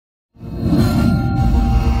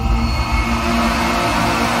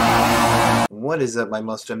What is up, my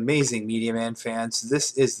most amazing Media Man fans?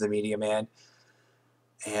 This is the Media Man,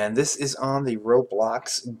 and this is on the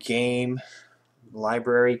Roblox game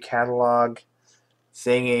library catalog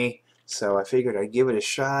thingy. So I figured I'd give it a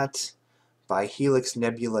shot by Helix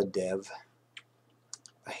Nebula Dev.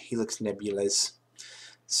 Helix Nebulas.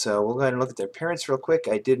 So we'll go ahead and look at their appearance real quick.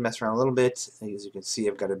 I did mess around a little bit. As you can see,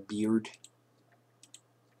 I've got a beard,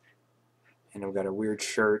 and I've got a weird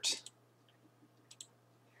shirt.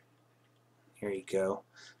 Here you go.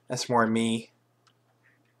 That's more me.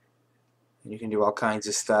 And you can do all kinds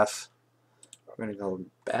of stuff. We're going to go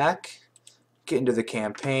back, get into the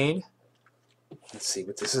campaign. Let's see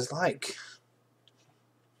what this is like.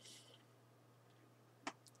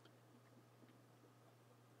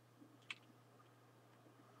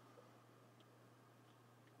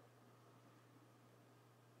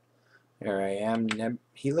 There I am,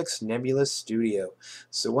 Helix Nebula Studio.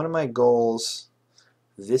 So one of my goals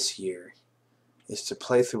this year is to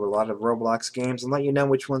play through a lot of Roblox games and let you know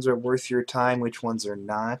which ones are worth your time, which ones are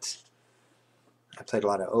not. I played a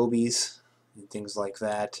lot of Obies and things like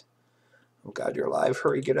that. Oh God, you're alive.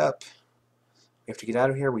 Hurry, get up. We have to get out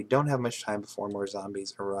of here. We don't have much time before more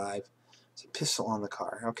zombies arrive. There's a pistol on the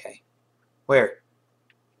car. Okay. Where?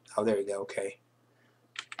 Oh, there you go. Okay.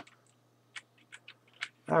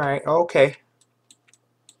 Alright, okay.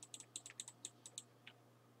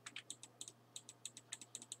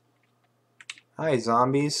 Hi,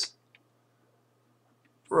 zombies.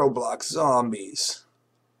 Roblox zombies.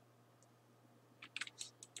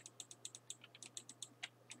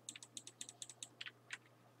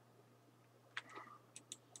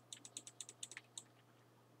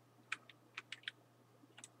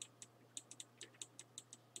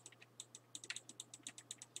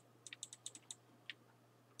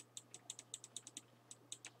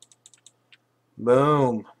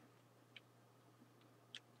 Boom.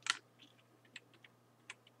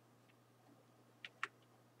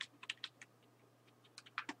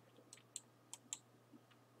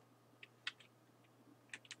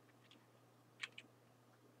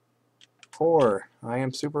 Four. I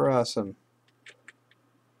am super awesome.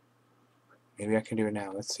 Maybe I can do it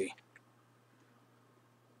now. Let's see.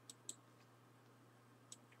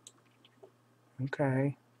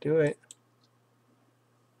 Okay, do it.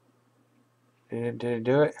 Did it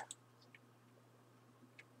do it?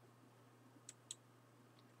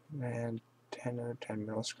 And 10 or 10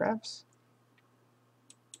 metal scraps.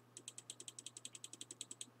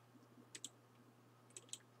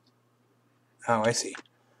 Oh, I see.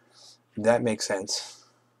 That makes sense.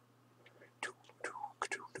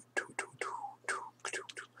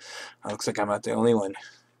 Looks like I'm not the only one.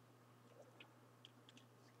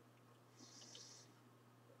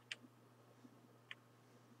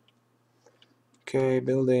 Okay,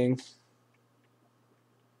 building.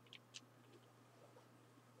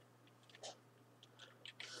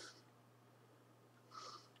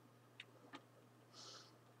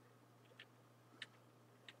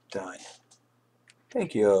 Done.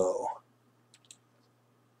 Thank you.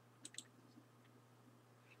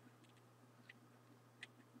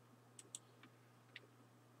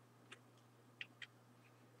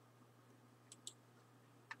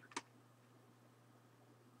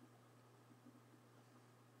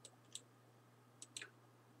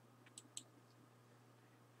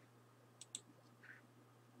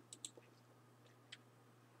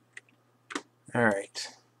 Alright.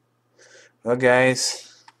 Well,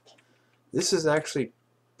 guys, this is actually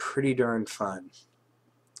pretty darn fun.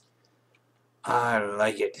 I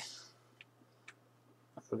like it.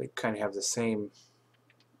 They kind of have the same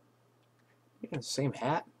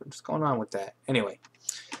hat. What's going on with that? Anyway,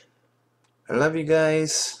 I love you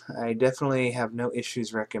guys. I definitely have no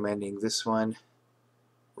issues recommending this one.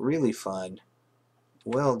 Really fun.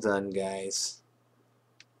 Well done, guys.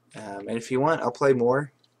 And if you want, I'll play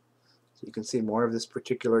more. So you can see more of this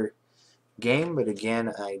particular game. But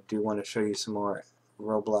again, I do want to show you some more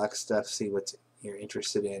Roblox stuff, see what you're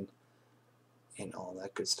interested in, and all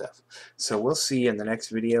that good stuff. So we'll see you in the next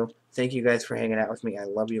video. Thank you guys for hanging out with me. I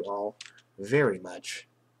love you all very much.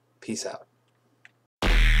 Peace out.